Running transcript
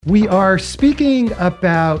We are speaking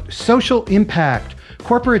about social impact,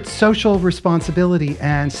 corporate social responsibility,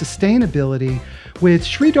 and sustainability with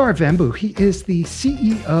Sridhar Vembu. He is the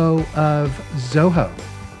CEO of Zoho.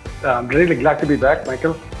 I'm really glad to be back,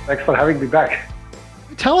 Michael. Thanks for having me back.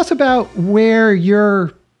 Tell us about where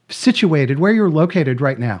you're situated, where you're located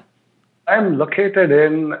right now. I'm located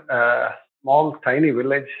in a small, tiny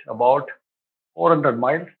village about 400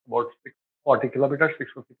 miles, about 640 kilometers,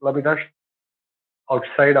 650 kilometers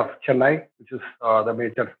outside of Chennai, which is the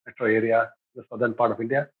major metro area, the southern part of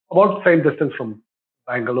India. About the same distance from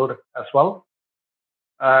Bangalore as well.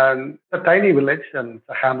 And it's a tiny village and it's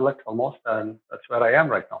a hamlet almost, and that's where I am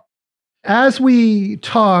right now. As we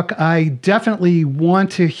talk, I definitely want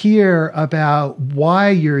to hear about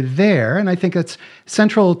why you're there, and I think it's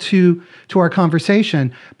central to our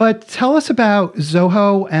conversation. But tell us about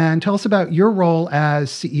Zoho and tell us about your role as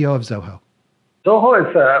CEO of Zoho. Zoho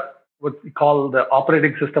is what we call the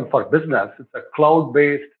operating system for business. It's a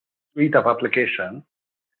cloud-based suite of applications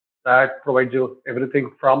that provides you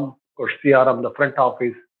everything from, of course, CRM, the front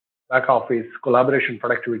office, back office, collaboration,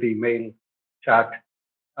 productivity, mail, chat,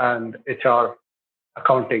 and HR,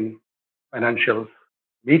 accounting, financials,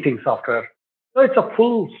 meeting software. So it's a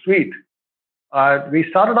full suite. We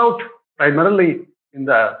started out primarily in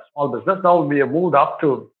the small business. Now we have moved up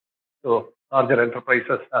to larger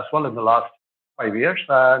enterprises as well in the last 5 years.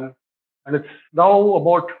 And it's now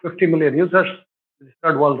about 50 million users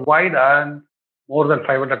registered worldwide and more than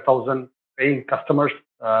 500,000 paying customers,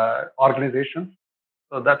 organizations.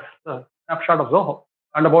 So that's the snapshot of Zoho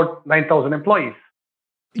and about 9,000 employees.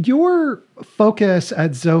 Your focus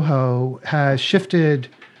at Zoho has shifted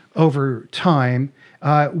over time.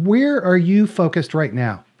 Where are you focused right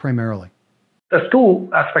now, primarily? There's two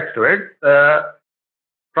aspects to it. The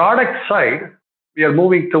product side, we are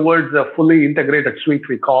moving towards a fully integrated suite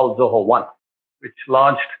we call Zoho One, which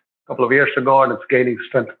launched a couple of years ago and it's gaining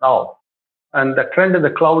strength now. And the trend in the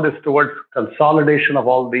cloud is towards consolidation of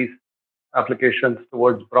all these applications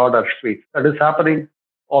towards broader suites. That is happening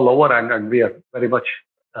all over, and we are very much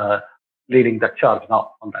leading the charge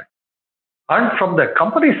now on that. And from the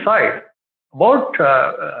company side, about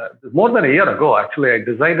more than a year ago, actually, I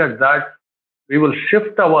decided that we will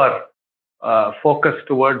shift our focus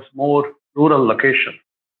towards more rural locations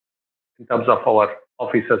in terms of our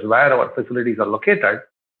offices, where our facilities are located.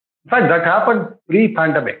 In fact, that happened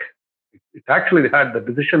pre-pandemic. It actually had, the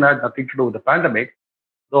decision had nothing to do with the pandemic,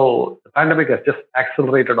 though the pandemic has just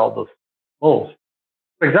accelerated all those moves.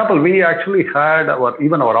 For example, we actually had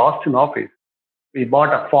even our Austin office. We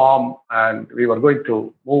bought a farm and we were going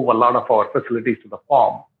to move a lot of our facilities to the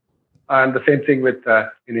farm. And the same thing with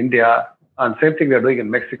in India, and same thing we are doing in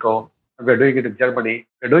Mexico, and we're doing it in Germany,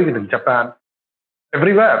 we're doing it in Japan.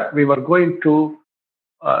 Everywhere we were going to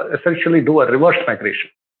essentially do a reverse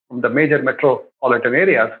migration from the major metropolitan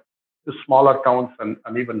areas to smaller towns and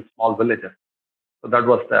even small villages. So that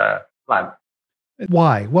was the plan.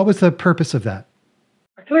 Why? What was the purpose of that?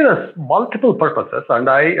 Actually, there's multiple purposes, and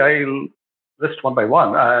I'll list one by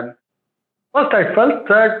one. And first, I felt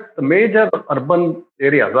that the major urban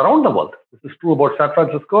areas around the world, this is true about San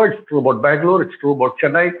Francisco, it's true about Bangalore, it's true about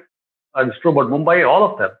Chennai, and it's true about Mumbai, all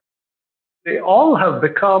of them, they all have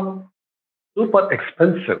become super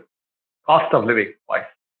expensive, cost of living wise,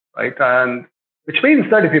 right? And which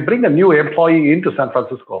means that if you bring a new employee into San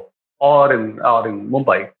Francisco or in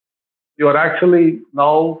Mumbai, you are actually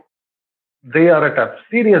now, they are at a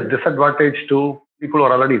serious disadvantage to people who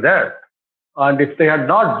are already there. And if they had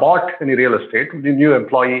not bought any real estate, the new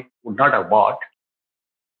employee would not have bought,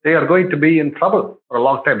 they are going to be in trouble for a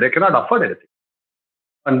long time. They cannot afford anything.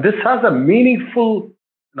 And this has a meaningful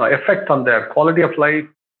effect on their quality of life,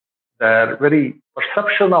 their very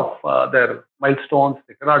perception of their milestones.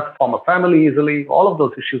 They cannot form a family easily. All of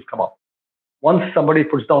those issues come up. Once somebody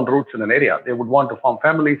puts down roots in an area, they would want to form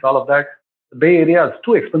families, all of that. The Bay Area is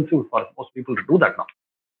too expensive for most people to do that now.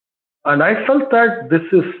 And I felt that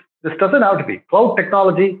this doesn't have to be. Cloud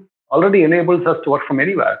technology already enables us to work from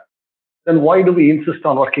anywhere. Then why do we insist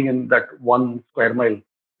on working in that 1 square mile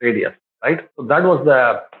radius, right? So that was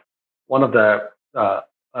one of the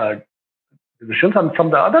decisions. And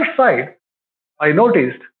from the other side, I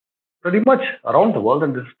noticed pretty much around the world,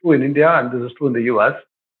 and this is true in India and this is true in the US,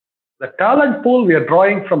 the talent pool we are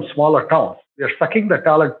drawing from smaller towns. We are sucking the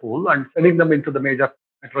talent pool and sending them into the major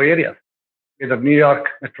metro areas, either New York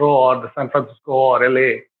Metro or the San Francisco or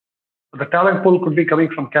LA. So the talent pool could be coming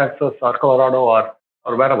from Kansas or Colorado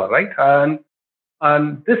or wherever, right?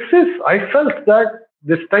 And this is, I felt that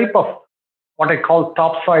this type of what I call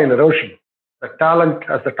topsoil erosion, the talent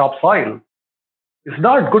as the topsoil, is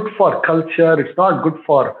not good for culture. It's not good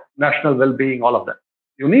for national well-being, all of that.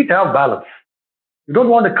 You need to have balance. You don't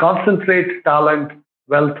want to concentrate talent,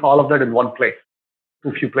 wealth, all of that in one place,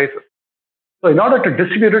 too few places. So in order to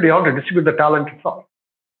distribute it, you have to distribute the talent itself,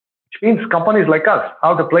 which means companies like us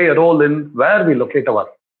have to play a role in where we locate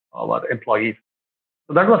our employees.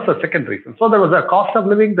 So that was the second reason. So there was a cost of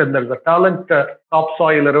living, then there's a talent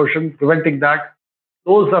topsoil erosion, preventing that.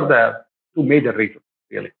 Those are the two major reasons,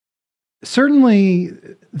 really. Certainly,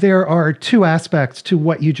 there are two aspects to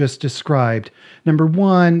what you just described. Number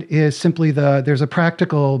one is simply there's a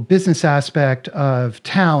practical business aspect of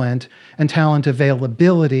talent and talent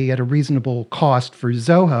availability at a reasonable cost for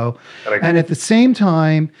Zoho. Correct. And at the same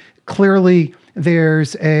time, clearly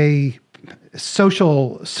there's a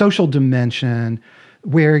social dimension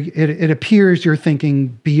where it appears you're thinking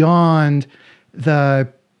beyond the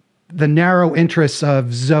narrow interests of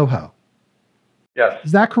Zoho. Yes.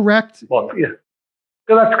 Is that correct? Well, yeah.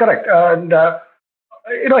 So that's correct. And,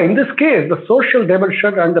 in this case, the social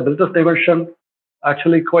dimension and the business dimension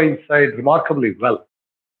actually coincide remarkably well.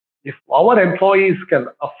 If our employees can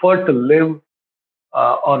afford to live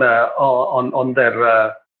on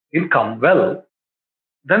their income well,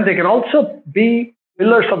 then they can also be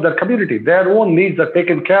pillars of their community. Their own needs are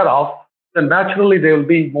taken care of, then naturally there will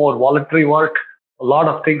be more voluntary work. A lot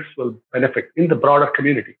of things will benefit in the broader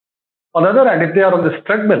community. On the other hand, if they are on this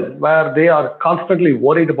treadmill where they are constantly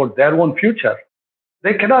worried about their own future,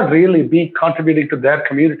 they cannot really be contributing to their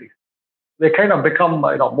communities. They kind of become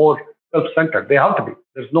more self-centered. They have to be.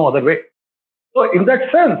 There's no other way. So in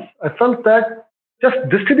that sense, I felt that just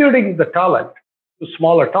distributing the talent to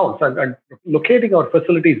smaller towns and locating our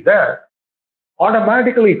facilities there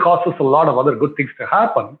automatically causes a lot of other good things to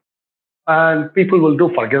happen. And people will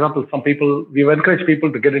do, for example, we've encouraged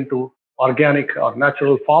people to get into organic or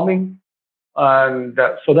natural farming, and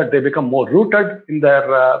so that they become more rooted in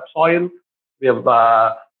their soil. We have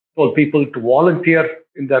told people to volunteer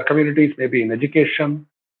in their communities, maybe in education,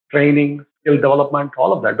 training, skill development,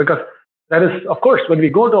 all of that. Because there is, of course, when we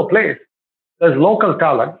go to a place, there's local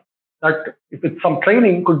talent that, if it's some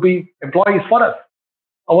training, could be employees for us.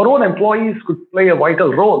 Our own employees could play a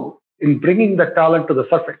vital role in bringing the talent to the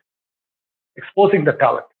surface, exposing the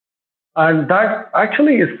talent. And that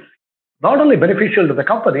actually is not only beneficial to the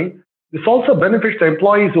company, this also benefits the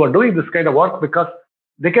employees who are doing this kind of work because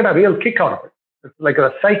they get a real kick out of it. It's like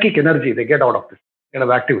a psychic energy they get out of this kind of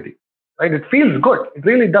activity, right? It feels good. It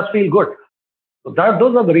really does feel good. So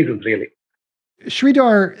those are the reasons, really.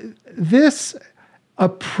 Sridhar, this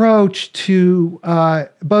approach to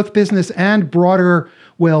both business and broader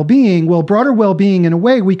well-being, broader well-being in a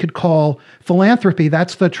way we could call philanthropy.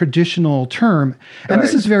 That's the traditional term. And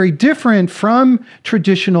This is very different from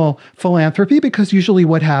traditional philanthropy because usually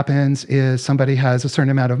what happens is somebody has a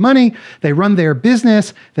certain amount of money, they run their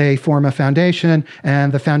business, they form a foundation,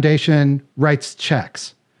 and the foundation writes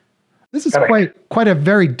checks. This is quite a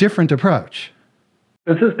very different approach.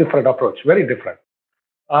 This is a different approach, very different.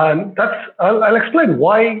 And I'll explain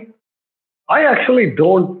why I actually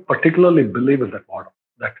don't particularly believe in that model,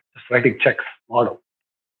 that just writing checks model.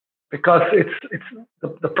 Because it's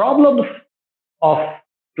the problems of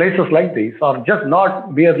places like these are just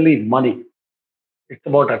not merely money. It's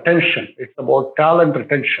about attention. It's about talent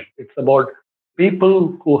retention. It's about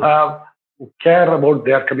people who care about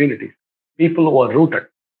their communities, people who are rooted.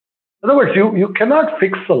 In other words, you cannot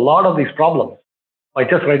fix a lot of these problems by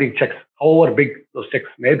just writing checks, however big those checks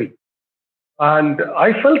may be. And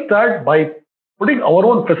I felt that by putting our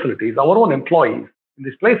own facilities, our own employees in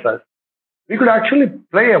these places, we could actually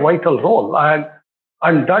play a vital role. And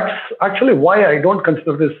that's actually why I don't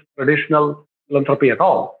consider this traditional philanthropy at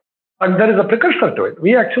all. And there is a precursor to it.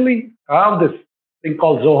 We actually have this thing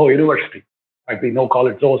called Zoho University. Like we now call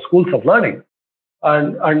it Zoho Schools of Learning.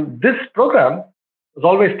 And this program has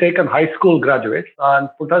always taken high school graduates and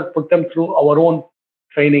put them through our own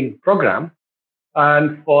training program.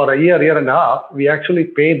 And for a year and a half, we actually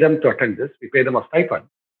pay them to attend this. We pay them a stipend.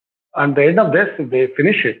 And at the end of this, if they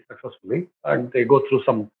finish it successfully and they go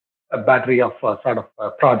through a battery of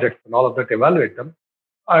projects and all of that, evaluate them,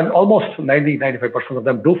 and almost 95% of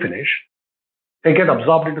them do finish, they get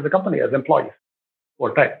absorbed into the company as employees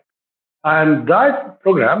over time. And that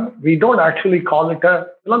program, we don't actually call it a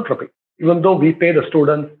philanthropy, even though we pay the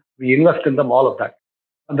students, we invest in them, all of that.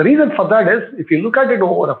 And the reason for that is, if you look at it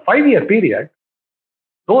over a 5-year period,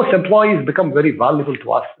 those employees become very valuable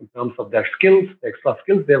to us in terms of their skills, the extra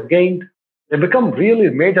skills they've gained. They become really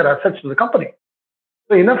major assets to the company.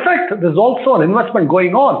 So in effect, there's also an investment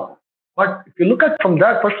going on. But if you look at it from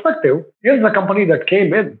that perspective, here's a company that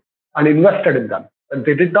came in and invested in them, and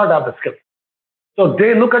they did not have the skills. So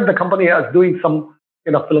they look at the company as doing some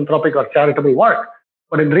philanthropic or charitable work.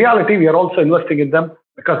 But in reality, we are also investing in them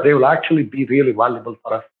because they will actually be really valuable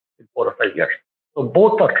for us in 4 or 5 years. So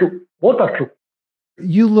both are true. Both are true.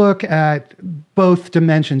 You look at both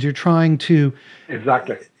dimensions. You're trying to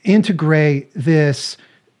Exactly integrate this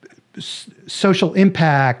social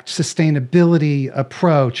impact, sustainability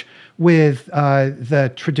approach with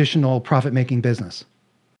the traditional profit-making business.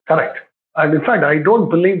 correct. And in fact, I don't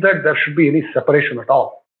believe that there should be any separation at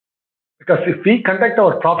all. Because if we conduct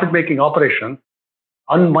our profit-making operations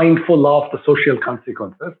unmindful of the social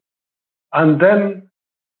consequences, and then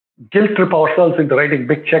guilt trip ourselves into writing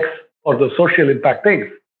big checks for the social impact things,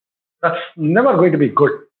 that's never going to be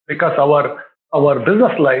good because our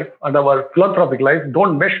business life and our philanthropic life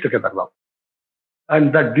don't mesh together well.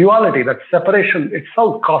 And that duality, that separation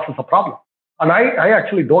itself causes a problem. And I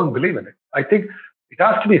actually don't believe in it. I think it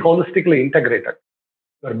has to be holistically integrated.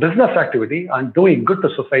 Your business activity and doing good to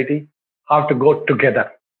society have to go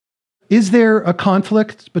together. Is there a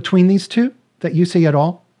conflict between these two that you see at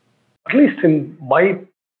all? At least in my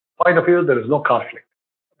point of view, there is no conflict.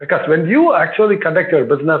 Because when you actually conduct your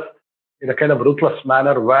business in a kind of ruthless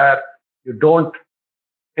manner where you don't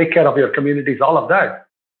take care of your communities, all of that,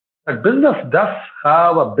 that business does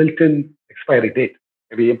have a built-in expiry date.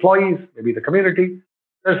 Maybe employees, maybe the community.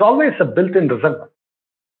 There's always a built-in resentment.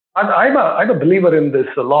 And I'm a believer in this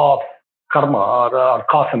law of karma or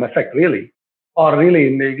cause and effect, really. Or really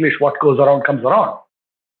in English, what goes around comes around.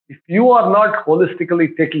 If you are not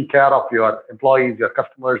holistically taking care of your employees, your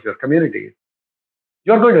customers, your communities,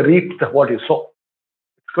 you're going to reap what you sow.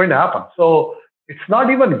 It's going to happen. So it's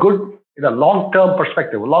not even good in a long-term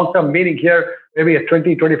perspective. Long-term meaning here, maybe a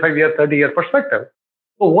 20, 25-year, 30-year perspective.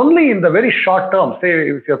 So only in the very short term, say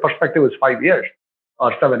if your perspective is 5 years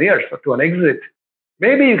or 7 years to an exit,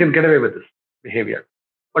 maybe you can get away with this behavior.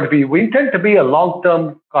 But if you intend to be a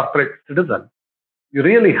long-term corporate citizen, you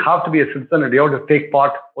really have to be a citizen and you have to take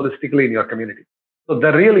part holistically in your community. So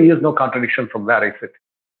there really is no contradiction from where I sit.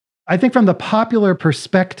 I think from the popular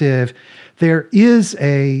perspective, there is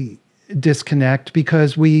a disconnect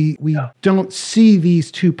because we don't see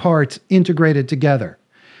these two parts integrated together.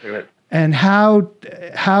 Right. And how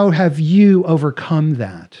have you overcome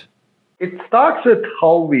that? It starts with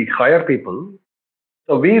how we hire people.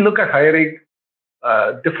 So we look at hiring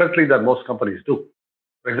differently than most companies do.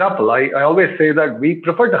 For example, I always say that we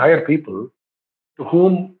prefer to hire people to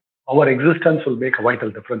whom our existence will make a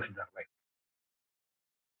vital difference in their life.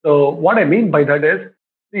 So what I mean by that is,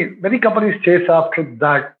 see, many companies chase after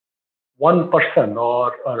that one person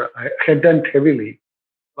or headhunt heavily,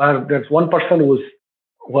 where there's one person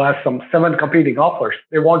who has some 7 competing offers.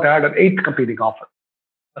 They want to add an 8th competing offer.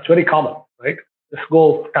 That's very common, right? Just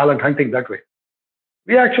go talent hunting that way.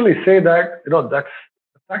 We actually say that, that's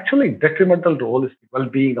actually detrimental to holistic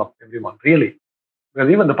well-being of everyone, really. Because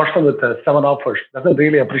even the person with 7 offers doesn't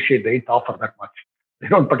really appreciate the 8th offer that much. They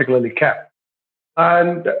don't particularly care.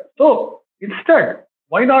 And so instead,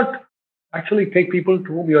 why not actually take people to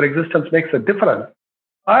whom your existence makes a difference?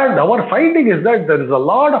 And our finding is that there is a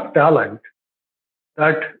lot of talent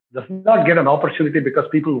that does not get an opportunity because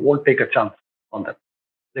people won't take a chance on them.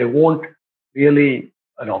 They won't really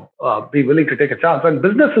be willing to take a chance. And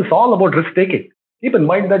business is all about risk-taking. Keep in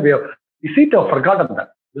mind that we seem to have forgotten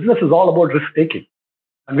that. Business is all about risk-taking.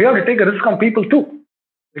 And we have to take a risk on people too,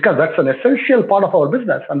 because that's an essential part of our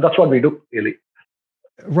business. And that's what we do, really.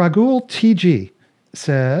 Ragul TG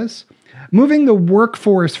says, moving the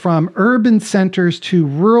workforce from urban centers to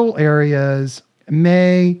rural areas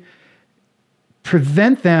may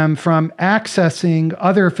prevent them from accessing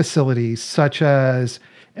other facilities such as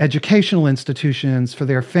educational institutions for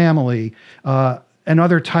their family and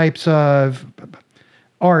other types of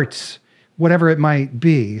arts, whatever it might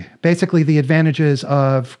be. Basically, the advantages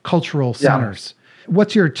of cultural centers. Yeah.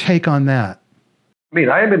 What's your take on that? I mean,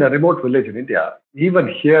 I am in a remote village in India. Even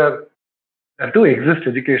here, there do exist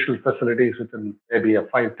educational facilities within maybe a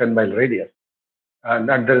 5-10 mile radius. And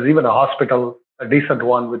there is even a hospital, a decent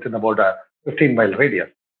one, within about a 15-mile radius.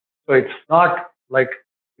 So it's not like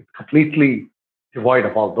it's completely devoid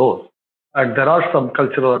of all those. And there are some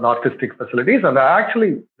cultural and artistic facilities. And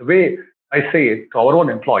actually, the way I say it to our own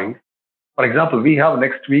employees, for example, we have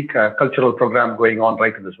next week a cultural program going on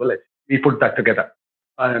right in this village. We put that together.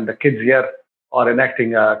 And the kids here are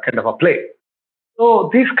enacting a kind of a play. So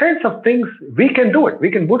these kinds of things, we can do it. We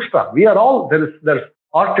can bootstrap. We are all, there's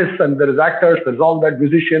artists and there is actors, there's all that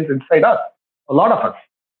musicians inside us, a lot of us,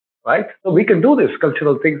 right? So we can do these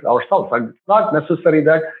cultural things ourselves. And it's not necessary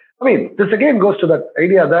that, this again goes to that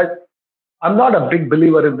idea that I'm not a big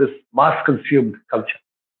believer in this mass-consumed culture.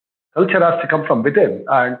 Culture has to come from within.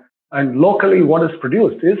 And locally what is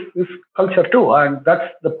produced is culture too. And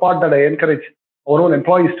that's the part that I encourage our own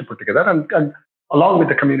employees to put together. And along with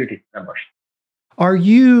the community members. Are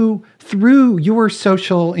you, through your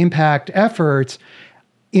social impact efforts,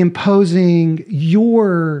 imposing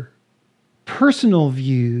your personal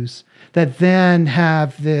views that then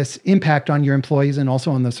have this impact on your employees and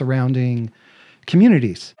also on the surrounding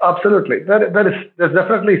communities? Absolutely. There's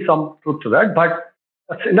definitely some truth to that, but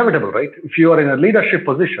that's inevitable, right? If you are in a leadership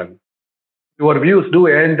position, your views do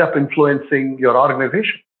end up influencing your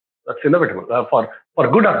organization. That's inevitable,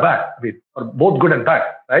 for good or bad. I mean, for both good and bad,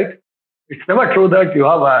 right? It's never true that you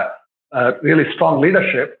have a really strong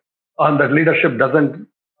leadership and that leadership doesn't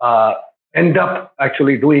end up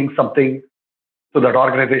actually doing something to that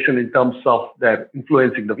organization in terms of their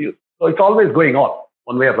influencing the views. So it's always going on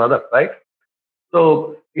one way or the other, right?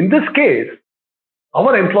 So in this case,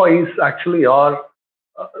 our employees actually are,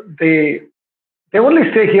 they only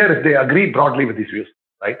stay here if they agree broadly with these views,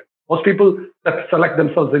 right? Most people that select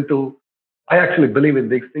themselves into, I actually believe in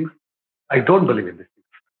these things, I don't believe in these things.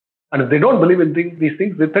 And if they don't believe in these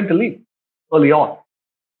things, they tend to leave early on,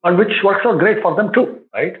 and which works out great for them too,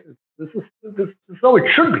 right? This is how it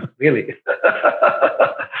should be, really.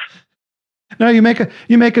 No, you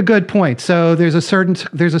make a good point. So there's a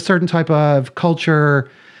certain type of culture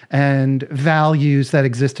and values that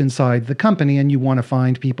exist inside the company, and you want to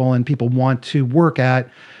find people, and people want to work at,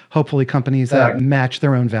 hopefully, companies that match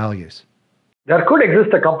their own values. There could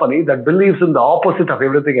exist a company that believes in the opposite of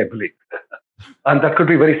everything I believe, and that could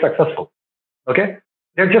be very successful. Okay,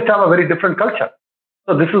 they just have a very different culture.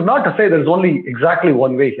 So this is not to say there's only exactly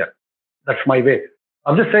one way here. That's my way.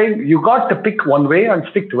 I'm just saying you got to pick one way and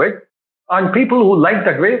stick to it. And people who like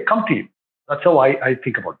that way come to you. That's how I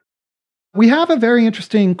think about it. We have a very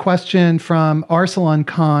interesting question from Arsalan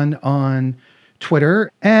Khan on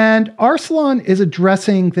Twitter. And Arsalan is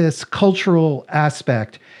addressing this cultural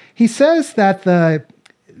aspect. He says that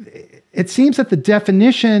it seems that the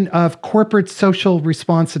definition of corporate social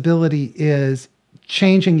responsibility is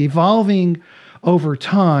changing, evolving over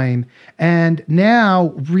time, and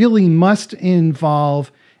now really must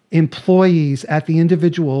involve employees at the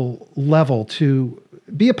individual level to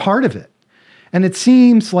be a part of it. And it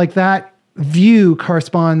seems like that view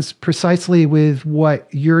corresponds precisely with what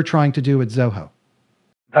you're trying to do at Zoho.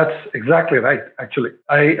 That's exactly right, actually.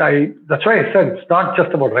 That's why I said it's not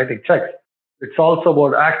just about writing checks. It's also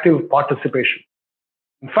about active participation.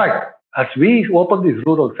 In fact, as we open these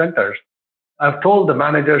rural centers, I've told the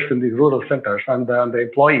managers in these rural centers and the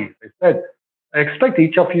employees, I said, I expect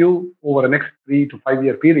each of you over the next 3 to 5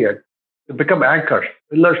 year period to become anchors,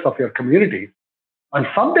 pillars of your communities, and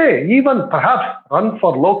someday even perhaps run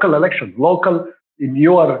for local elections, local in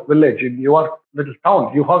your village, in your little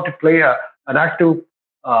town. You have to play an active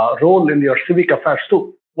role in your civic affairs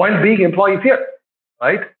too, while being employees here,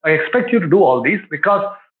 right? I expect you to do all these because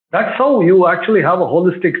that's how you actually have a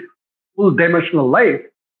holistic, full dimensional life.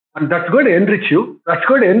 And that's going to enrich you. That's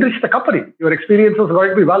going to enrich the company. Your experiences are going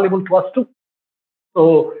to be valuable to us too.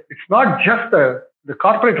 So it's not just the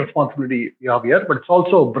corporate responsibility you have here, but it's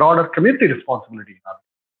also a broader community responsibility you have.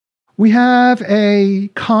 We have a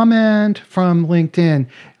comment from LinkedIn.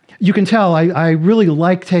 You can tell I really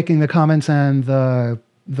like taking the comments and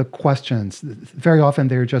the questions. Very often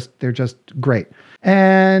they're just great.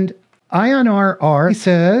 And Ionar R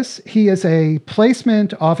says he is a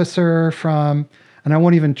placement officer from, and I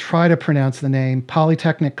won't even try to pronounce the name,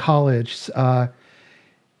 Polytechnic College,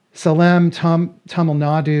 Salem, Tamil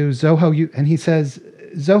Nadu, Zoho, and he says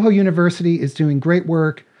Zoho University is doing great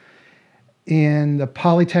work in the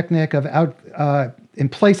Polytechnic in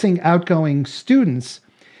placing outgoing students.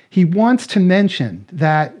 He wants to mention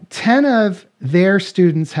that 10 of their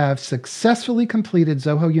students have successfully completed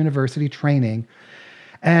Zoho University training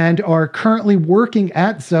and are currently working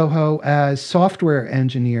at Zoho as software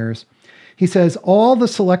engineers. He says all the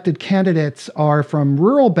selected candidates are from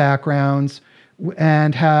rural backgrounds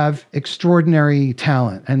and have extraordinary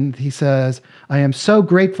talent. And he says, I am so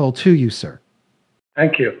grateful to you, sir.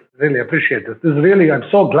 Thank you. Really appreciate this. This is really, I'm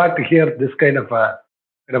so glad to hear this kind of a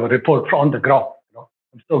report on the ground.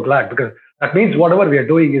 I'm so glad because that means whatever we are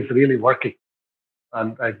doing is really working.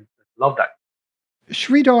 And I love that.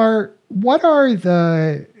 Sridhar, what are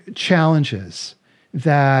the challenges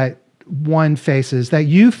that one faces, that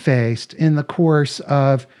you faced in the course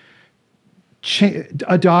of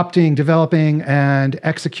adopting, developing, and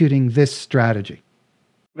executing this strategy?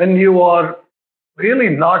 When you are really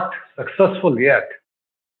not successful yet,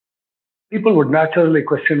 people would naturally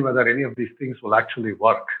question whether any of these things will actually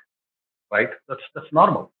work, right? That's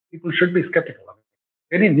normal. People should be skeptical of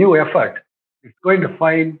it. Any new effort is going to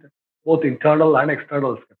find both internal and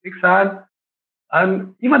external skeptics,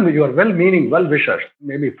 and even your well-meaning well-wishers,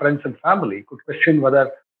 maybe friends and family, could question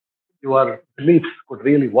whether your beliefs could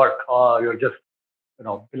really work, or you're just,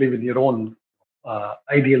 believe in your own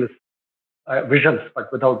idealist visions,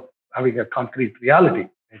 but without having a concrete reality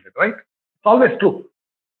in it, right? It's always true.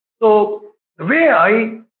 So the way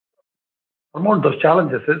I promote those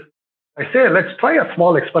challenges is I say, let's try a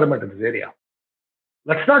small experiment in this area.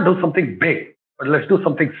 Let's not do something big, but let's do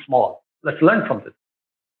something small. Let's learn from this.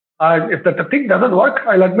 And if the thing doesn't work,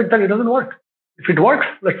 I'll admit that it doesn't work. If it works,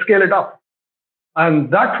 let's scale it up.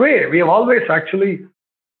 And that way, we have always actually,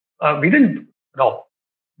 we didn't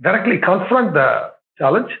directly confront the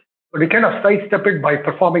challenge, but we kind of sidestep it by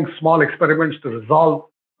performing small experiments to resolve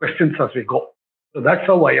questions as we go. So that's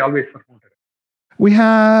how I always promote it. We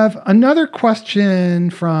have another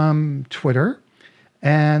question from Twitter,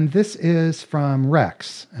 and this is from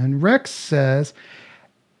Rex. And Rex says,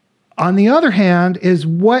 on the other hand, is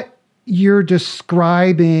what you're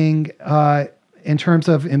describing in terms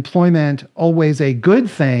of employment always a good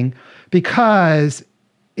thing because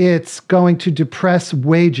it's going to depress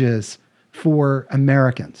wages for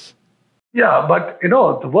Americans? Yeah, but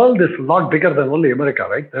the world is a lot bigger than only America,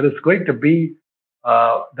 right? There is going to be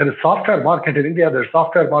there is software market in India, there's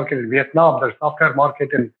software market in Vietnam, there's software market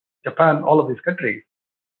in Japan, all of these countries.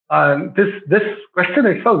 And this question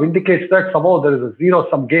itself indicates that somehow there is a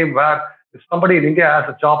zero-sum game where if somebody in India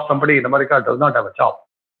has a job, somebody in America does not have a job.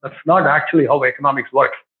 That's not actually how economics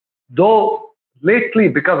works. Though lately,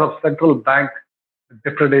 because of central bank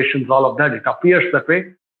depredations, all of that, it appears that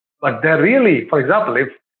way. But they're really, for example, if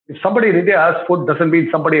somebody in India has food, doesn't mean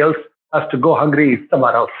somebody else has to go hungry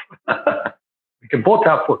somewhere else. We can both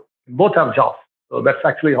have food, we can both have jobs. So that's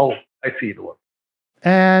actually how I see it work.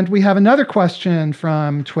 And we have another question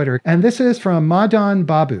from Twitter, and this is from Madan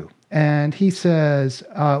Babu. And he says,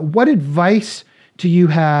 what advice do you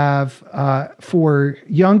have for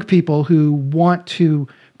young people who want to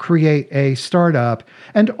create a startup,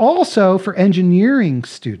 and also for engineering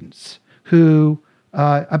students who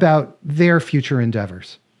about their future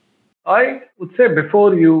endeavors? I would say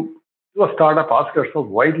before you do a startup, ask yourself,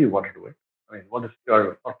 why do you want to do it? I mean, what is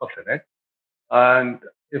your purpose in it? And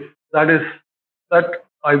if that is that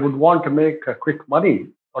I would want to make a quick money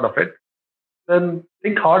out of it, then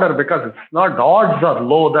think harder, because it's not, the odds are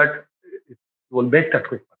low that you will make that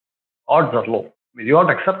quick money. Odds are low. I mean, you have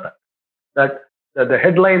to accept that the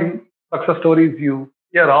headline success stories you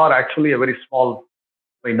hear are actually a very small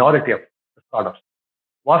minority of startups.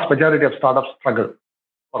 Vast majority of startups struggle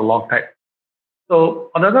for a long time.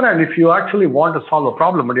 So on the other hand, if you actually want to solve a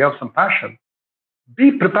problem and you have some passion,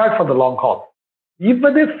 be prepared for the long haul.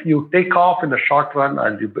 Even if you take off in the short run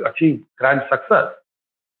and you achieve grand success,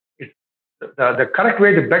 the correct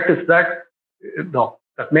way to bet is that no,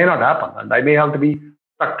 that may not happen, and I may have to be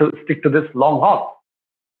stick to this long haul.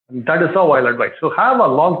 And that is how I'll advise. So have a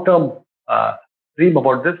long-term dream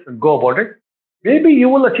about this and go about it. Maybe you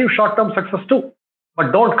will achieve short-term success too,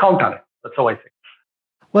 but don't count on it. That's how I think.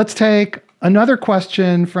 Let's take another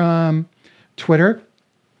question from Twitter.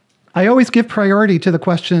 I always give priority to the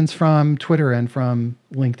questions from Twitter and from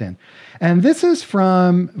LinkedIn. And this is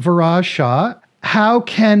from Viraj Shah. How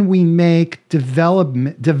can we make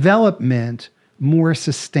development more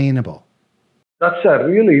sustainable? That's a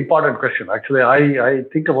really important question. Actually, I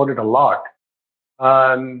think about it a lot.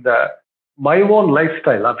 And my own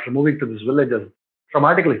lifestyle after moving to this village has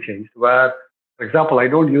dramatically changed, where, for example, I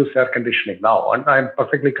don't use air conditioning now, and I'm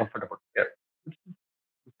perfectly comfortable here.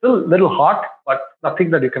 It's still a little hot, but nothing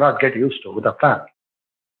that you cannot get used to with a fan.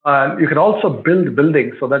 And you can also build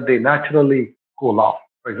buildings so that they naturally cool off.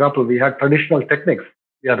 For example, we had traditional techniques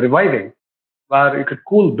we are reviving, where you could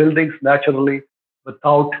cool buildings naturally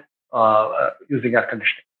without using air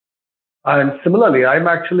conditioning. And similarly, I'm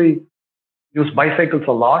actually use bicycles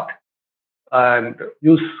a lot and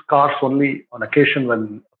use cars only on occasion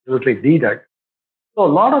when absolutely needed. So a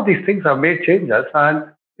lot of these things have made changes, and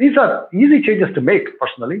these are easy changes to make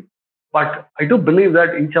personally. But I do believe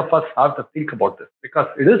that each of us have to think about this, because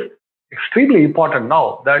it is extremely important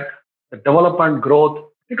now that the development growth,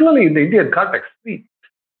 particularly in the Indian context, the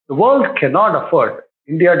world cannot afford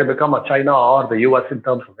India to become a China or the US in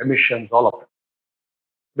terms of emissions, all of that.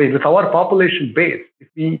 With our population base,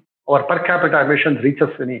 if our per capita emissions reaches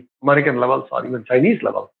any American levels or even Chinese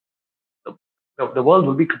levels, the world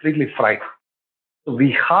will be completely fried. So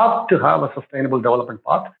we have to have a sustainable development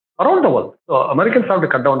path around the world. So Americans have to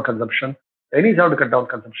cut down consumption. Chinese have to cut down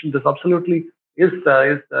consumption. This absolutely is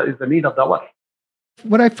the need of the hour.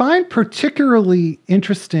 What I find particularly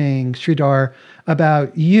interesting, Sridhar,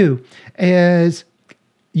 about you is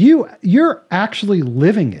you're actually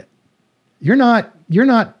living it. You're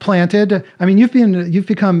not planted. I mean, you've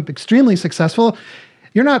become extremely successful.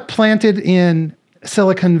 You're not planted in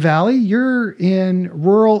Silicon Valley. You're in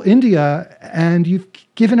rural India and you've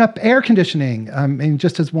given up air conditioning.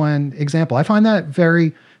 Just as one example, I find that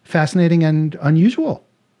very fascinating and unusual.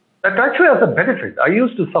 That actually has a benefit. I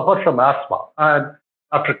used to suffer from asthma, and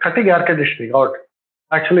after cutting air conditioning out,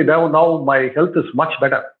 actually now my health is much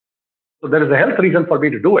better. So there is a health reason for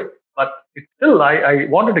me to do it. But it's still, I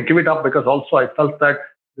wanted to give it up because also I felt that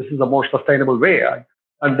this is a more sustainable way.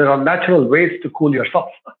 And there are natural ways to cool yourself.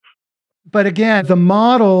 But again, the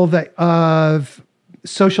model of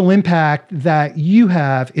social impact that you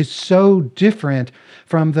have is so different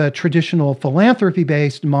from the traditional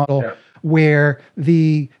philanthropy-based model, where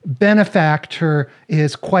the benefactor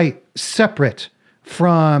is quite separate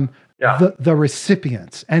from the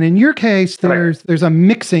recipients. And in your case, there's a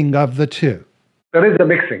mixing of the two. There is a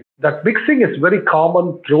mixing. That mixing is very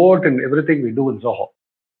common throughout in everything we do in Zoho.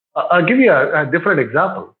 I'll give you a different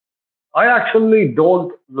example. I actually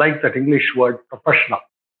don't like that English word professional,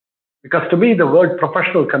 because to me, the word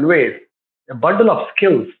professional conveys a bundle of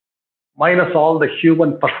skills minus all the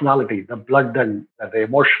human personality, the blood and the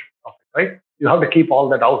emotion of it, right? You have to keep all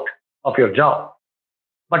that out of your job.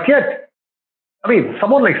 But yet,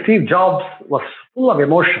 someone like Steve Jobs was full of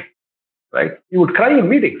emotion, right? He would cry in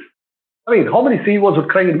meetings. How many CEOs would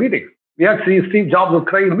cry in meetings? We had Steve Jobs would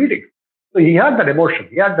cry in meetings. So he had that emotion.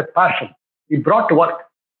 He had that passion. He brought to work.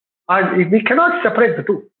 And we cannot separate the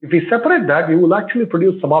two. If we separate that, we will actually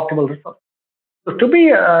produce suboptimal results. So to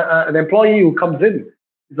be an employee who comes in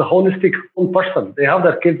is a holistic, full person. They have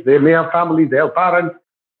their kids. They may have family. They have parents.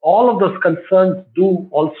 All of those concerns do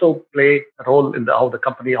also play a role in how they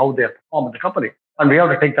perform in the company. And we have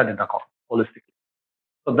to take that into account holistically.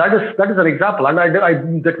 So that is an example. And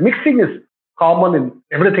that mixing is common in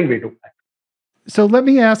everything we do. So let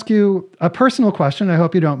me ask you a personal question. I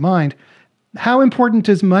hope you don't mind. How important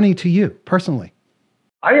is money to you personally?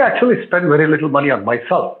 I actually spend very little money on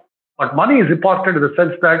myself. But money is important in the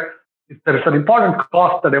sense that if there is an important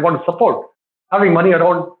cost that I want to support, having money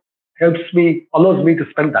around allows me to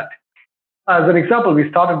spend that. As an example, we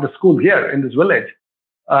started the school here in this village.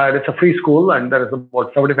 It's a free school, and there is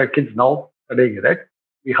about 75 kids now studying in it.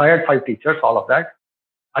 We hired 5 teachers, all of that.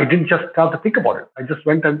 I didn't just have to think about it. I just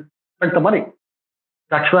went and spent the money.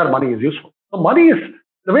 That's where money is useful. So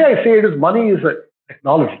the way I say it is, money is a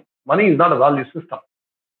technology. Money is not a value system.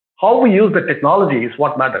 How we use the technology is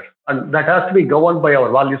what matters. And that has to be governed by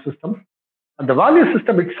our value system. And the value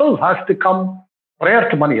system itself has to come prior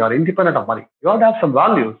to money or independent of money. You have to have some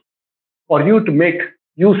values for you to make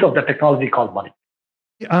use of the technology called money.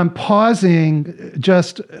 I'm pausing,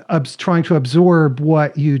 just trying to absorb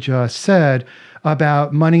what you just said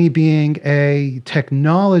about money being a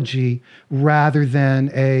technology rather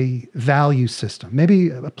than a value system.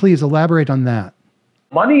 Maybe please elaborate on that.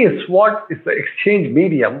 Money is what is the exchange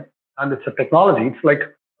medium, and it's a technology. It's like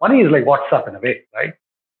money is like WhatsApp in a way, right?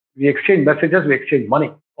 We exchange messages, we exchange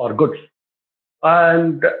money or goods.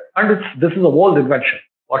 And this is an old invention.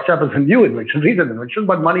 WhatsApp is a new invention, recent invention,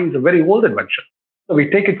 but money is a very old invention. So we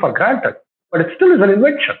take it for granted, but it still is an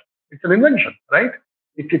invention. It's an invention, right?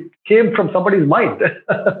 It came from somebody's mind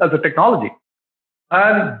as a technology.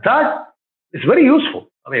 And that is very useful.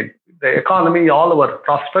 The economy, all our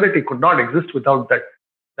prosperity could not exist without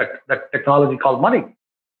that technology called money.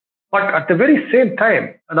 But at the very same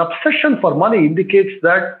time, an obsession for money indicates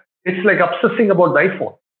that it's like obsessing about the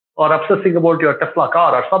iPhone or obsessing about your Tesla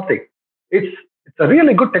car or something. It's a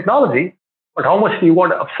really good technology, but how much do you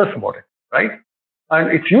want to obsess about it, right? And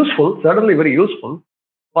it's useful, certainly very useful,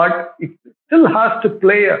 but it still has to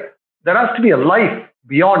there has to be a life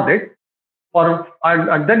beyond it,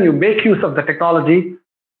 and then you make use of the technology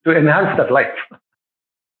to enhance that life.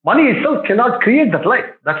 Money itself cannot create that life.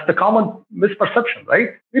 That's the common misperception,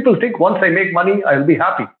 right? People think once I make money, I'll be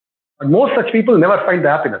happy. And most such people never find the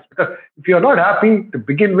happiness, because if you're not happy to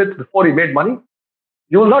begin with before you made money,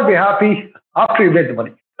 you will not be happy after you made the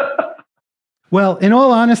money. Well, in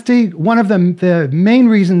all honesty, one of the main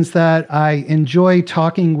reasons that I enjoy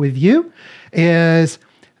talking with you is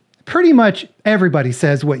pretty much everybody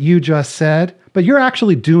says what you just said, but you're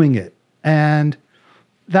actually doing it. And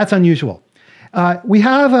that's unusual. We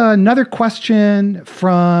have another question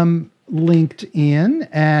from LinkedIn,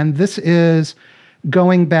 and this is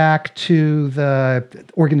going back to the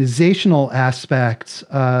organizational aspects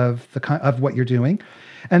of what you're doing.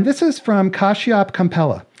 And this is from Kashyap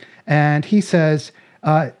Kampela. And he says,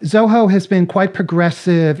 Zoho has been quite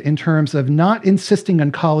progressive in terms of not insisting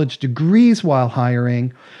on college degrees while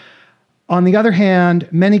hiring. On the other hand,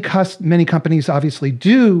 many companies obviously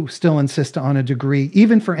do still insist on a degree,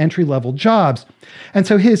 even for entry-level jobs. And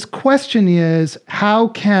so his question is, how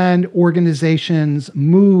can organizations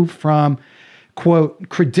move from quote,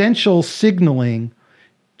 credential signaling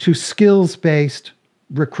to skills-based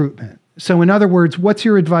recruitment. So in other words, what's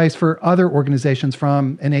your advice for other organizations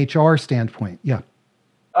from an HR standpoint? Yeah.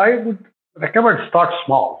 I would recommend start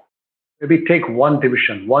small. Maybe take one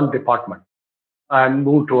division, one department, and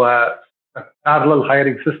move to a parallel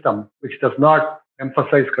hiring system, which does not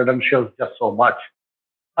emphasize credentials just so much.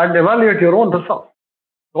 And evaluate your own results.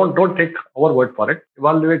 Don't take our word for it.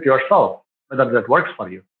 Evaluate yourself whether that works for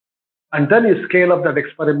you. And then you scale up that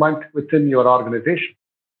experiment within your organization.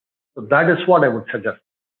 So that is what I would suggest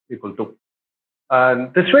people do.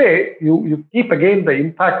 And this way, you keep again the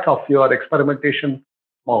impact of your experimentation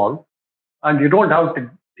small, and you don't have to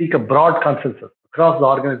seek a broad consensus across the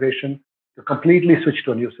organization to completely switch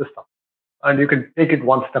to a new system. And you can take it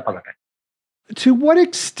one step at a time. To what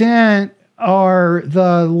extent are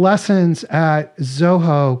the lessons at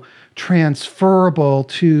Zoho transferable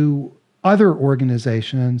to other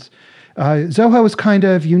organizations? Zoho is kind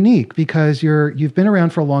of unique because you've been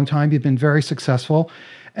around for a long time. You've been very successful,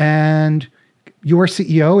 and you're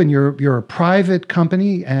CEO, and you're a private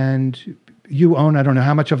company, and you own, I don't know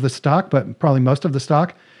how much of the stock, but probably most of the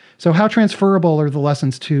stock. So how transferable are the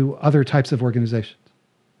lessons to other types of organizations?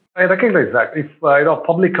 I recognize that. If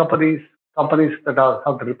public companies that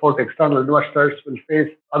have to report to external investors will face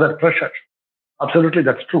other pressures. Absolutely,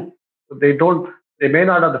 that's true. So they may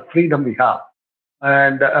not have the freedom we have.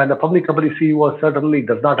 And the public company CEO certainly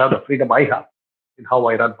does not have the freedom I have in how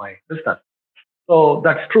I run my business. So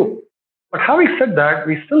that's true. But having said that,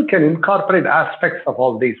 we still can incorporate aspects of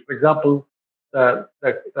all these. For example,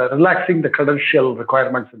 relaxing the credential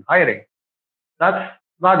requirements in hiring. That's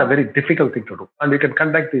not a very difficult thing to do. And we can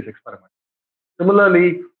conduct these experiments.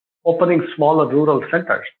 Similarly, opening smaller rural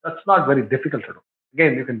centers, that's not very difficult to do.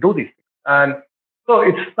 Again, you can do these things. And so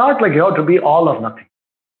it's not like you have to be all or nothing.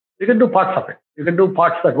 You can do parts of it. You can do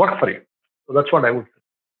parts that work for you. So that's what I would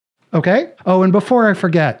say. Okay. Oh, and before I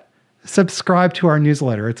forget, subscribe to our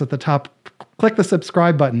newsletter. It's at the top. Click the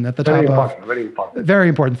subscribe button at the top. Very important. Very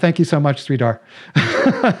important. Thank you so much, Sridhar.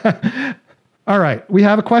 All right. We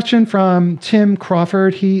have a question from Tim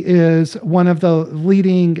Crawford. He is one of the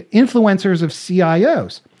leading influencers of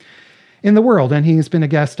CIOs in the world, and he's been a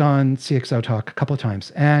guest on CXO Talk a couple of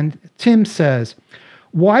times. And Tim says,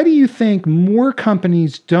 why do you think more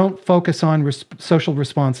companies don't focus on social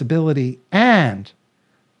responsibility, and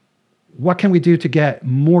what can we do to get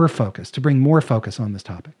more focus, to bring more focus on this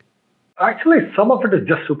topic? Actually, some of it is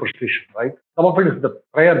just superstition, right? Some of it is the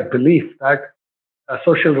prior belief that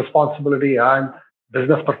social responsibility and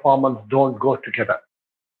business performance don't go together.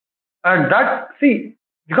 And that, see,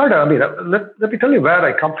 let me tell you where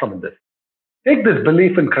I come from in this. Take this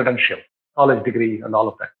belief in credential, college degree and all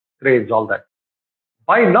of that, grades, all that.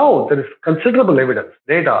 By now, there is considerable evidence,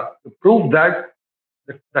 data, to prove that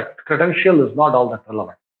credential is not all that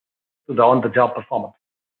relevant to the on-the-job performance.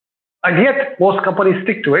 And yet, most companies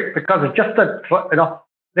stick to it because it's just that,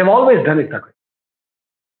 they've always done it that way.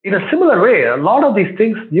 In a similar way, a lot of these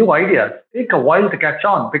things, new ideas, take a while to catch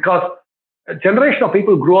on because a generation of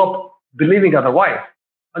people grew up believing otherwise,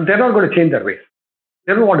 and they're not going to change their ways.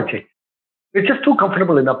 They don't want to change. They're just too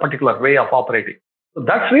comfortable in a particular way of operating. So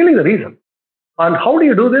that's really the reason. And how do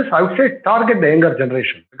you do this? I would say target the younger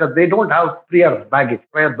generation because they don't have prior baggage,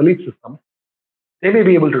 prior belief system. They may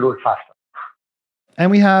be able to do it faster. And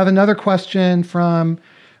we have another question from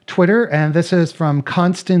Twitter, and this is from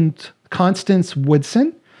Constance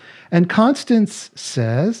Woodson. And Constance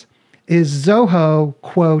says, is Zoho,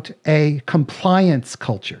 quote, a compliance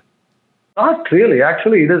culture? Not really.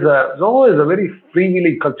 Actually, Zoho is a very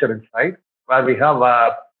freewheeling culture inside, where we have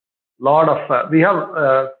a lot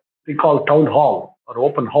of, we call town hall or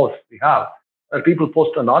open house. We have where people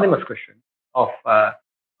post anonymous questions of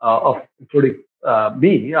including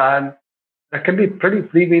me, and that can be pretty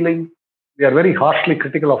freewheeling. We are very harshly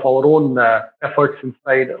critical of our own efforts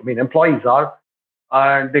inside. Employees are,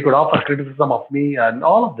 and they could offer criticism of me and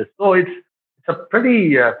all of this. So it's a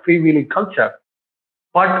pretty freewheeling culture.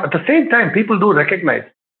 But at the same time, people do recognize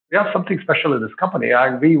we have something special in this company,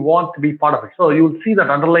 and we want to be part of it. So you'll see that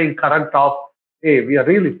underlying current of, hey, we are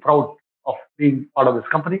really proud of being part of this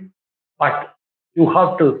company, but you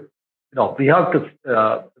have to, we have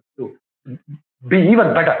to be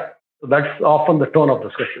even better. So that's often the tone of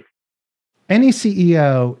discussion. Any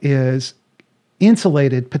CEO is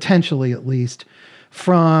insulated, potentially at least,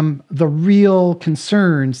 from the real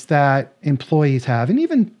concerns that employees have, and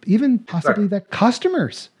even possibly that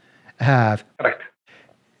customers have. Correct.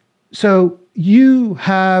 So you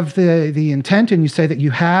have the intent, and you say that you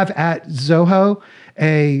have at Zoho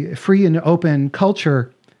a free and open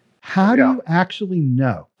culture. How do you actually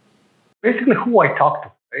know? Basically, who I talk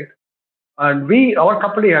to, right? And our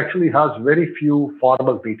company actually has very few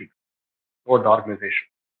formal meetings throughout the organization.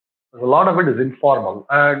 A lot of it is informal.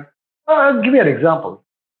 And I'll give you an example.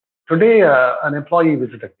 Today, an employee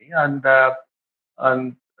visited me,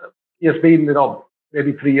 and he has been,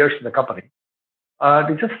 maybe 3 years in the company. And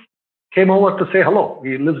he just came over to say hello.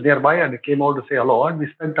 He lives nearby, and he came over to say hello, and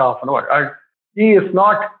we spent half an hour. And he is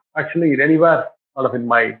not actually in anywhere sort of in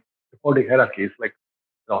my reporting hierarchy. It's like,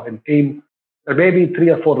 in team, there may be 3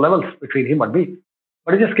 or 4 levels between him and me.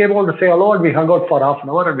 But he just came over to say hello, and we hung out for half an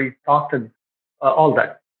hour, and we talked and all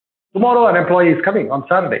that. Tomorrow, an employee is coming on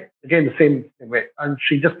Saturday, again, the same way. And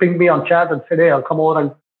she just pinged me on chat and said, hey, I'll come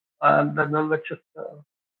over and then let's just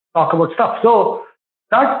talk about stuff. So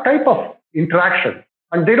that type of interaction,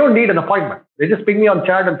 and they don't need an appointment. They just ping me on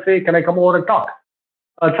chat and say, can I come over and talk?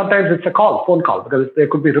 Sometimes it's a phone call, because they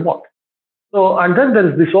could be remote. So, and then there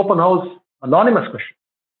is this open house anonymous question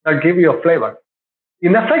that give you a flavor.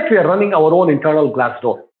 In effect, we are running our own internal glass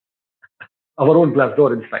door, our own glass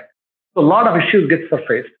door inside. So a lot of issues get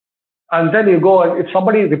surfaced. And then you go, and if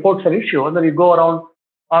somebody reports an issue, and then you go around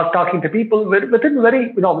talking to people, within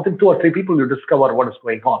 2 or 3 people, you discover what is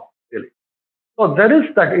going on, really. So there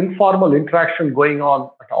is that informal interaction going on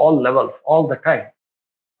at all levels, all the time.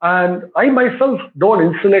 And I myself don't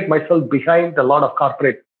insulate myself behind a lot of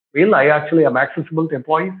corporate veil. I actually am accessible to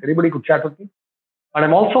employees. Anybody could chat with me. And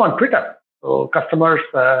I'm also on Twitter. So customers,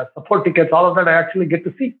 support tickets, all of that I actually get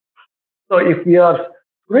to see. So if we are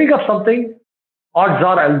screwing up something, odds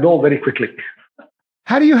are I'll know very quickly.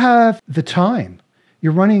 How do you have the time?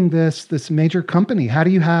 You're running this major company. How do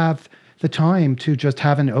you have the time to just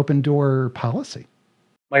have an open door policy?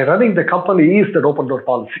 My running the company is that open door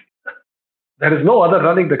policy. There is no other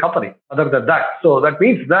running the company other than that. So that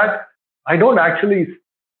means that I don't actually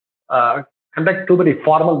conduct too many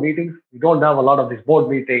formal meetings. We don't have a lot of these board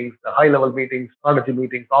meetings, the high-level meetings, strategy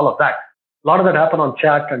meetings, all of that. A lot of that happen on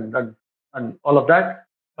chat and all of that.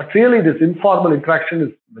 But really, this informal interaction is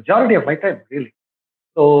majority of my time, really.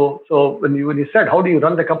 So when you said, how do you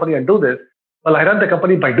run the company and do this? Well, I run the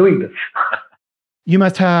company by doing this. You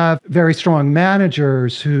must have very strong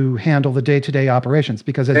managers who handle the day-to-day operations,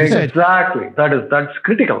 because as you said, exactly, that's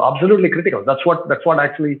critical, absolutely critical. That's what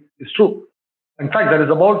actually is true. In fact, there is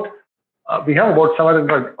we have about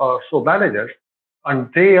 700 or so managers, and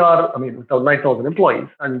they are, with 9,000 employees,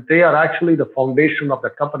 and they are actually the foundation of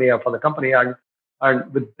the company and for the company. And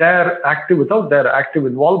without their active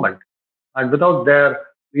involvement, and without their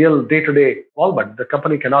real day-to-day involvement, the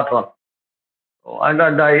company cannot run.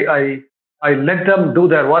 And I let them do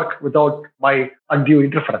their work without my undue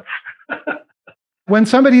interference. When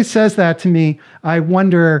somebody says that to me, I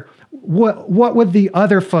wonder, what would the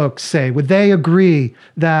other folks say? Would they agree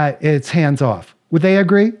that it's hands off? Would they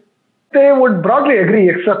agree? They would broadly agree,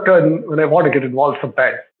 except when I want to get involved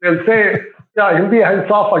sometimes. They'll say, yeah, he'll be hands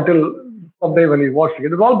off until someday when he wants to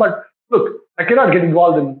get involved. But look, I cannot get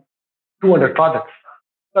involved in 200 projects.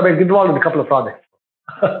 I get involved in a couple of projects.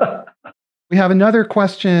 We have another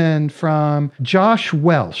question from Josh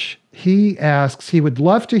Welsh. He asks, he would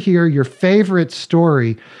love to hear your favorite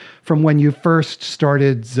story from when you first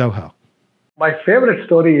started Zoho. My favorite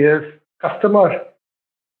story is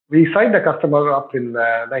we signed a customer up in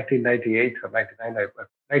 1998 or 99,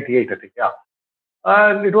 98, I think, yeah.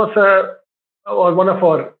 And it was one of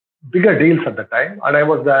our bigger deals at the time. And I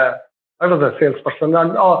was a salesperson,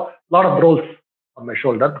 and a lot of roles on my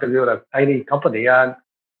shoulder because we were a tiny company. And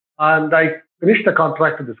I finished the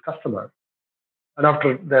contract with this customer. And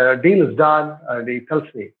after the deal is done, and he tells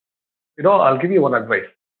me, I'll give you one advice.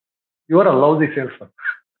 You are a lousy salesman.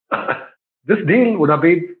 This deal would have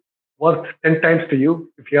been worth 10 times to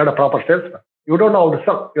you if you had a proper salesman. You don't know how to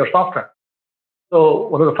sell your software. So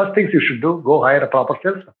one of the first things you should do, go hire a proper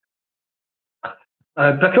salesman.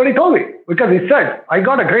 That's what he told me, because he said, I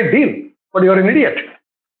got a great deal, but you're an idiot.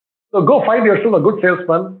 So go find yourself a good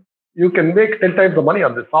salesman. You can make 10 times the money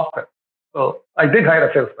on this software. So I did hire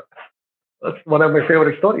a salesman. That's one of my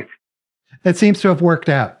favorite stories. It seems to have worked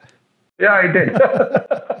out. Yeah, I did.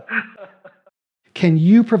 Can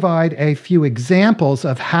you provide a few examples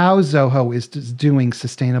of how Zoho is doing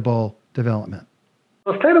sustainable development?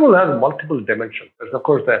 Sustainable has multiple dimensions. There's, of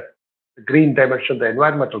course, the green dimension, the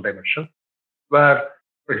environmental dimension, where,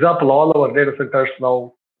 for example, all our data centers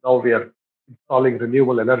now we are installing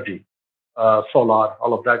renewable energy, solar,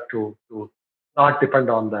 all of that to not depend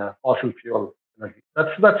on the fossil fuel energy.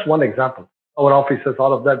 That's one example. Our offices,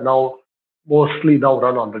 all of that mostly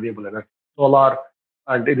run on renewable energy, solar,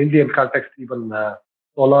 and in Indian context, even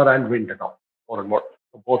solar and wind now, more and more,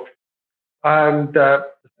 so both. And the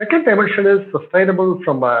second dimension is sustainable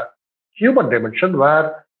from a human dimension,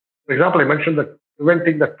 where, for example, I mentioned that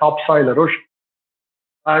preventing the topsoil erosion.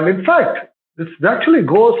 And in fact, this actually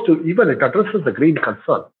goes to even it addresses the green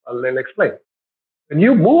concern. I'll explain. When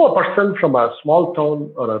you move a person from a small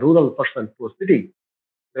town or a rural person to a city,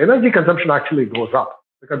 the energy consumption actually goes up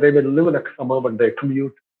because they will live in a suburban, they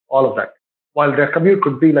commute, all of that. While their commute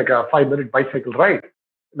could be like a 5 minute bicycle ride,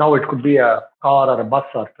 now it could be a car or a bus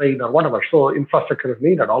or train or whatever. So infrastructure is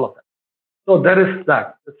needed, all of that. So there is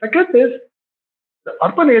that. The second is the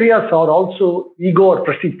urban areas are also ego or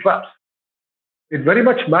prestige traps. It very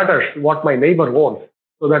much matters what my neighbor wants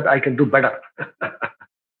so that I can do better.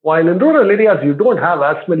 While in rural areas, you don't have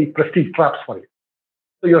as many prestige traps for you.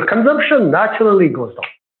 So your consumption naturally goes down.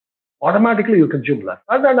 Automatically, you consume less.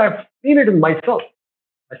 And then I've seen it in myself.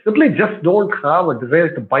 I simply just don't have a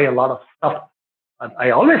desire to buy a lot of stuff. And I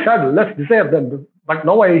always had less desire than, but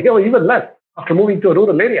now I have even less after moving to a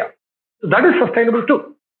rural area. So that is sustainable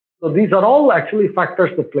too. So these are all actually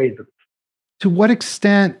factors that play into this. To what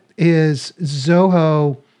extent is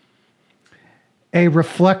Zoho a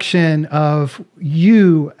reflection of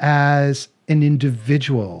you as an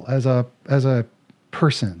individual, as a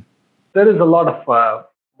person? There is a lot of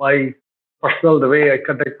my personal, the way I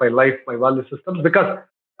conduct my life, my value systems, because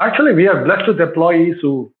actually we are blessed with employees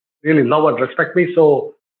who really love and respect me.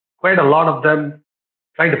 So quite a lot of them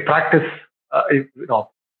trying to practice,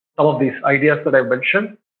 some of these ideas that I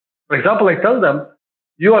mentioned. For example, I tell them,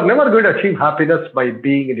 you are never going to achieve happiness by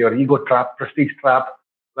being in your ego trap, prestige trap,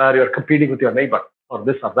 where you're competing with your neighbor or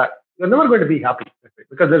this or that. You're never going to be happy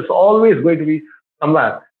because there's always going to be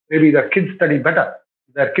somewhere. Maybe their kids study better,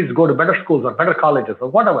 their kids go to better schools or better colleges or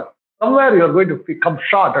whatever. Somewhere you're going to come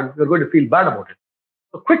short and you're going to feel bad about it.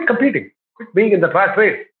 So quit competing, quit being in the rat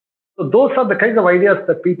race. So those are the kinds of ideas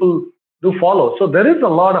that people do follow. So there is a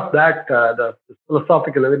lot of that, the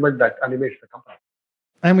philosophical element that animates the company.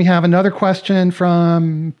 And we have another question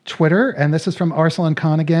from Twitter, and this is from Arsalan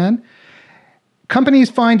Khan again.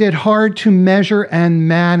 Companies find it hard to measure and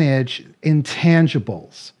manage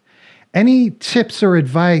intangibles. Any tips or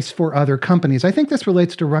advice for other companies? I think this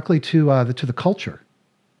relates directly to the culture.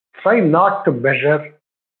 Try not to measure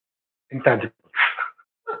intangibles.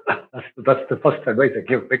 That's the first advice I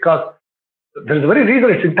give, because there's a very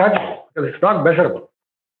reason it's intangible, because it's not measurable.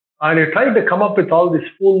 And you're trying to come up with all this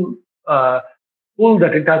fool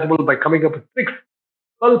that intangible by coming up with tricks.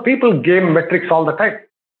 Well, people game metrics all the time.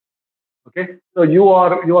 Okay, so you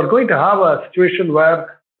are going to have a situation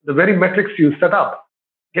where the very metrics you set up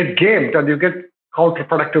get gamed and you get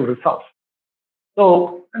counterproductive results.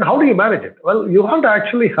 So, and how do you manage it? Well, you have to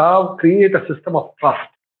actually create a system of trust,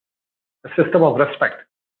 a system of respect,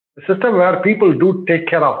 a system where people do take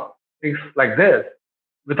care of things like this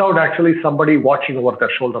without actually somebody watching over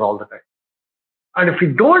their shoulder all the time. And if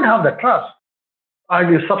you don't have the trust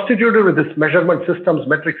and you substitute it with this measurement systems,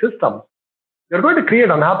 metric systems, you're going to create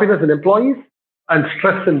unhappiness in employees and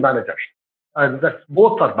stress in managers. And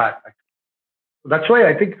both are bad, actually. So that's why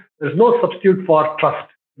I think there's no substitute for trust,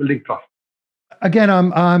 building trust. Again,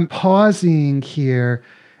 I'm pausing here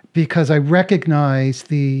because I recognize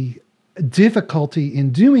the difficulty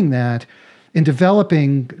in doing that, in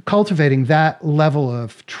cultivating that level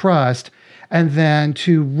of trust, and then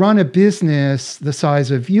to run a business the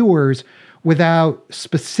size of yours without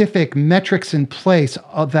specific metrics in place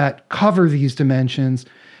that cover these dimensions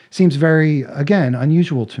seems very, again,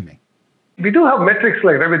 unusual to me. We do have metrics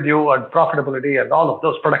like revenue and profitability and all of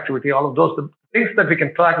those, productivity, all of those things that we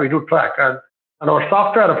can track, we do track. And our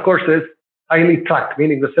software, of course, is highly tracked,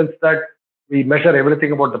 meaning the sense that we measure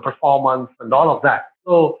everything about the performance and all of that.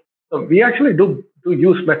 So we actually do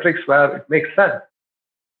use metrics where it makes sense.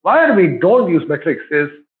 Why we don't use metrics is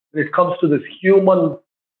when it comes to this human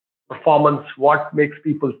performance, what makes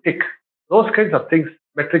people tick. Those kinds of things,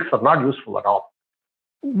 metrics are not useful at all.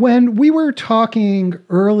 When we were talking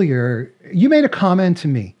earlier, you made a comment to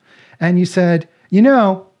me and you said,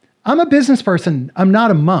 I'm a business person. I'm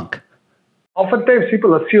not a monk. Oftentimes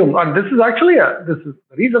people assume, and this is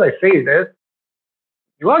the reason I say it is,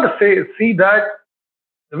 you want to see that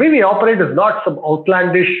the way we operate is not some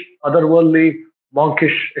outlandish, otherworldly,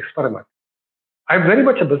 monkish experiment. I'm very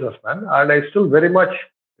much a businessman, and I still very much,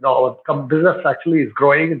 our business actually is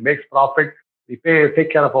growing, it makes profit, we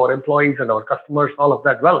take care of our employees and our customers, all of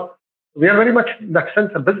that well. We are very much in that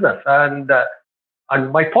sense a business. And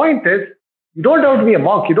my point is, you don't have to be a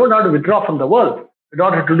monk, you don't have to withdraw from the world in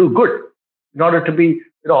order to do good, in order to be,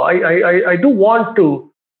 I do want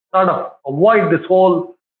to sort of avoid this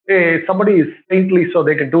whole, hey, somebody is saintly so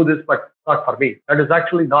they can do this, but not for me. That is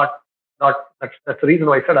actually that's the reason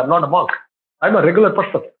why I said I'm not a monk. I'm a regular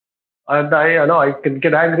person. And I can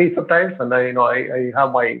get angry sometimes, and I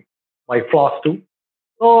have my flaws too.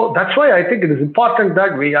 So that's why I think it is important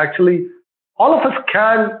that we actually, all of us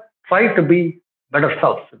can try to be better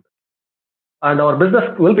selves. And our business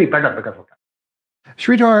will be better because of that.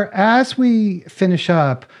 Sridhar, as we finish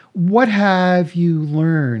up, what have you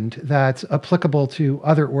learned that's applicable to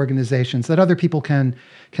other organizations that other people can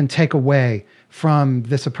take away from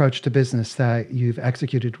this approach to business that you've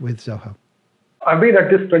executed with Zoho? I've been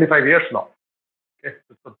at this 25 years now. Okay,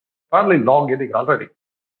 it's a fairly long inning already,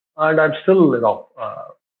 and I'm still,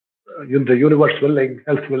 the universe willing,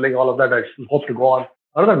 health willing, all of that. I still hope to go on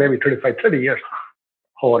another maybe 25, 30 years,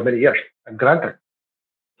 however many years, and granted.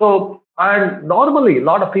 So, and normally a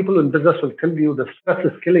lot of people in business will tell you the stress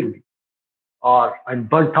is killing me, or I'm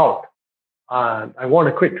burnt out and I want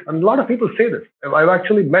to quit. And a lot of people say this. I've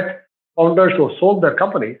actually met founders who have sold their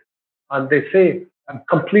companies and they say, I'm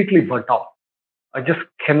completely burnt out. I just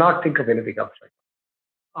cannot think of anything else right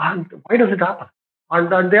now. And why does it happen?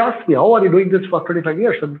 And they ask me, how are you doing this for 25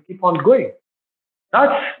 years and keep on going?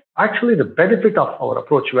 That's actually the benefit of our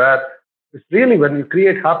approach, where it's really when you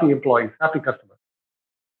create happy employees, happy customers.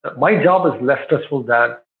 My job is less stressful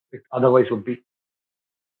than it otherwise would be.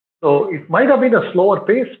 So it might have been a slower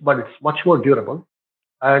pace, but it's much more durable.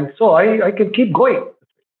 And so I can keep going.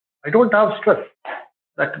 I don't have stress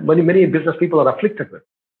that many business people are afflicted with.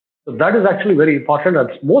 So that is actually very important. And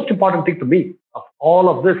the most important thing to me of all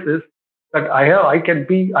of this is that I can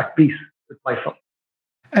be at peace with myself.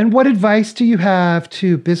 And what advice do you have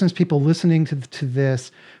to business people listening to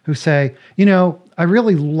this who say, I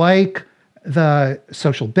really like the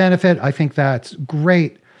social benefit. I think that's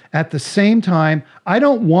great. At the same time, I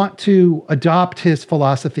don't want to adopt his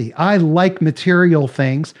philosophy. I like material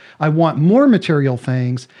things. I want more material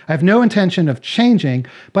things. I have no intention of changing,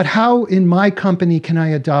 but how in my company can I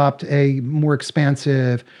adopt a more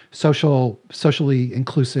expansive, socially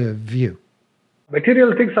inclusive view?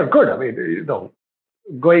 Material things are good. I mean,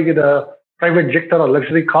 going in a private jet or a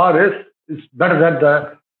luxury car is better than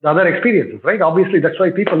the other experiences, right? Obviously, that's why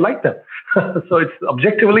people like them. So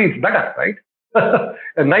it's better, right?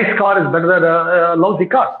 A nice car is better than a lousy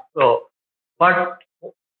car. So, but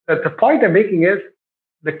the point I'm making is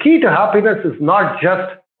the key to happiness is not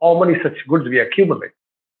just how many such goods we accumulate,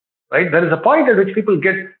 right? There is a point at which people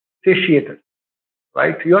get satiated,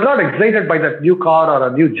 right? You're not excited by that new car or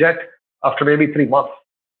a new jet after maybe 3 months.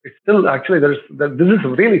 It's still actually, this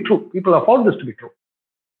is really true. People have found this to be true.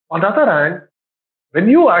 On the other hand, when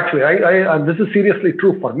you actually, and this is seriously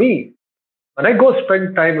true for me, when I go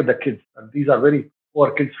spend time with the kids, and these are very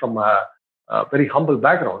poor kids from a very humble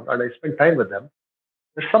background, and I spend time with them,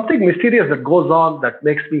 there's something mysterious that goes on that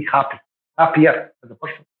makes me happier as a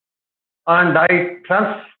person. And I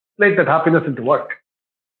translate that happiness into work.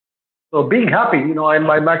 So being happy,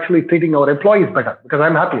 I'm actually treating our employees better because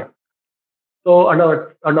I'm happier. So, and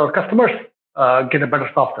our customers get a better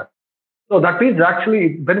software. So that means actually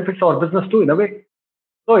it benefits our business too in a way.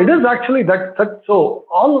 So it is actually that. So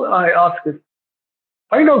all I ask is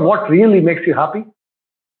find out what really makes you happy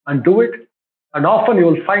and do it. And often you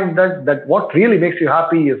will find that what really makes you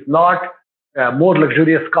happy is not a more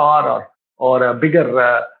luxurious car or a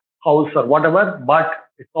bigger house or whatever, but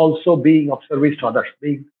it's also being of service to others,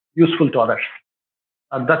 being useful to others.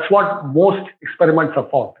 And that's what most experiments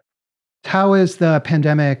have found. How has the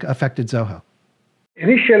pandemic affected Zoho?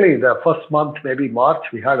 Initially, the first month, maybe March,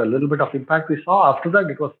 we had a little bit of impact we saw. After that,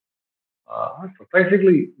 it was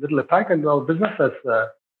surprisingly little impact, and our business has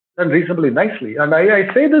done reasonably nicely. And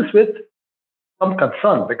I say this with some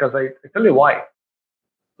concern because I tell you why.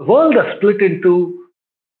 The world has split into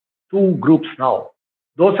two groups now.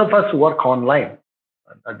 Those of us who work online,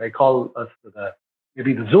 and I call us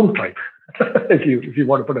maybe the Zoom tribe, if you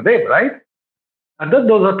want to put a name, right? And then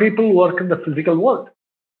those are people who work in the physical world.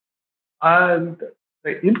 And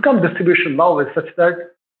the income distribution now is such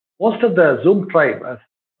that most of the Zoom tribe has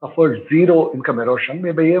suffered zero income erosion,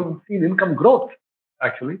 maybe even seen income growth,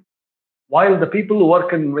 actually. While the people who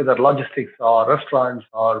work in whether logistics or restaurants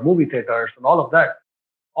or movie theaters and all of that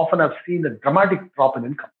often have seen a dramatic drop in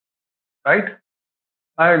income, right?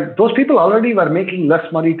 And those people already were making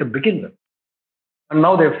less money to begin with. And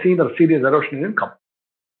now they've seen a serious erosion in income.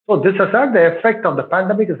 So this has had the effect of the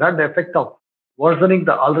pandemic, has had the effect of worsening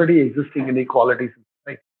the already existing inequalities in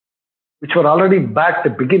society, which were already bad to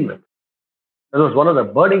begin with. That was one of the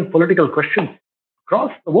burning political questions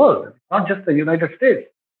across the world, not just the United States,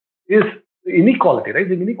 is inequality,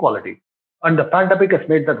 rising inequality. And the pandemic has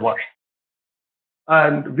made that worse.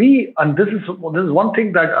 And this is one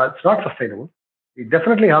thing that it's not sustainable. We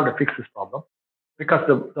definitely have to fix this problem because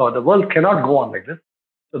the world cannot go on like this.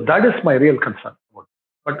 So that is my real concern.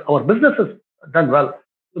 But our business has done well.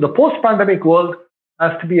 So the post-pandemic world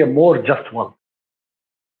has to be a more just world.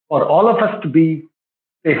 for all of us to be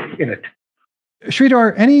safe in it.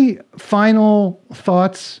 Sridhar, any final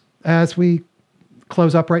thoughts as we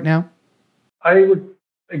close up right now? I would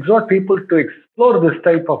exhort people to explore this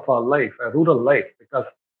type of life, a rural life, because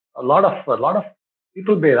a lot of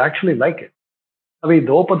people may actually like it. I mean,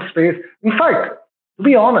 the open space. In fact, to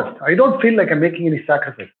be honest, I don't feel like I'm making any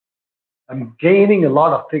sacrifice. I'm gaining a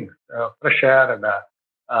lot of things: fresh air and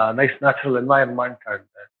a nice natural environment, and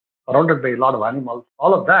surrounded by a lot of animals.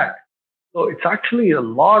 All of that. So it's actually a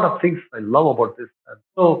lot of things I love about this. And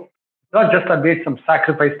so it's not just I made some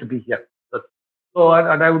sacrifice to be here.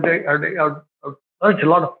 And I would urge a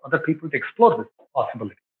lot of other people to explore this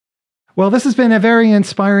possibility. Well, this has been a very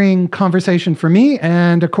inspiring conversation for me,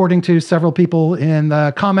 and according to several people in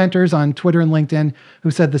the commenters on Twitter and LinkedIn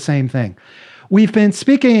who said the same thing. We've been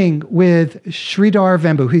speaking with Sridhar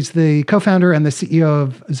Vembu. He's the co-founder and the CEO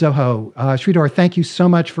of Zoho. Sridhar, thank you so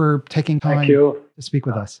much for taking time to speak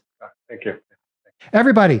with us. Thank you.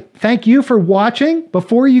 Everybody, thank you for watching.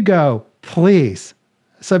 Before you go, please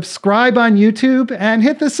subscribe on YouTube and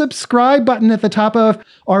hit the subscribe button at the top of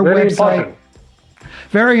our website. Important.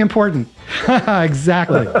 Very important.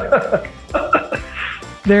 Exactly.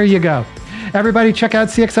 There you go. Everybody check out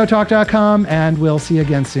cxotalk.com and we'll see you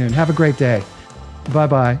again soon. Have a great day.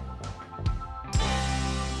 Bye-bye.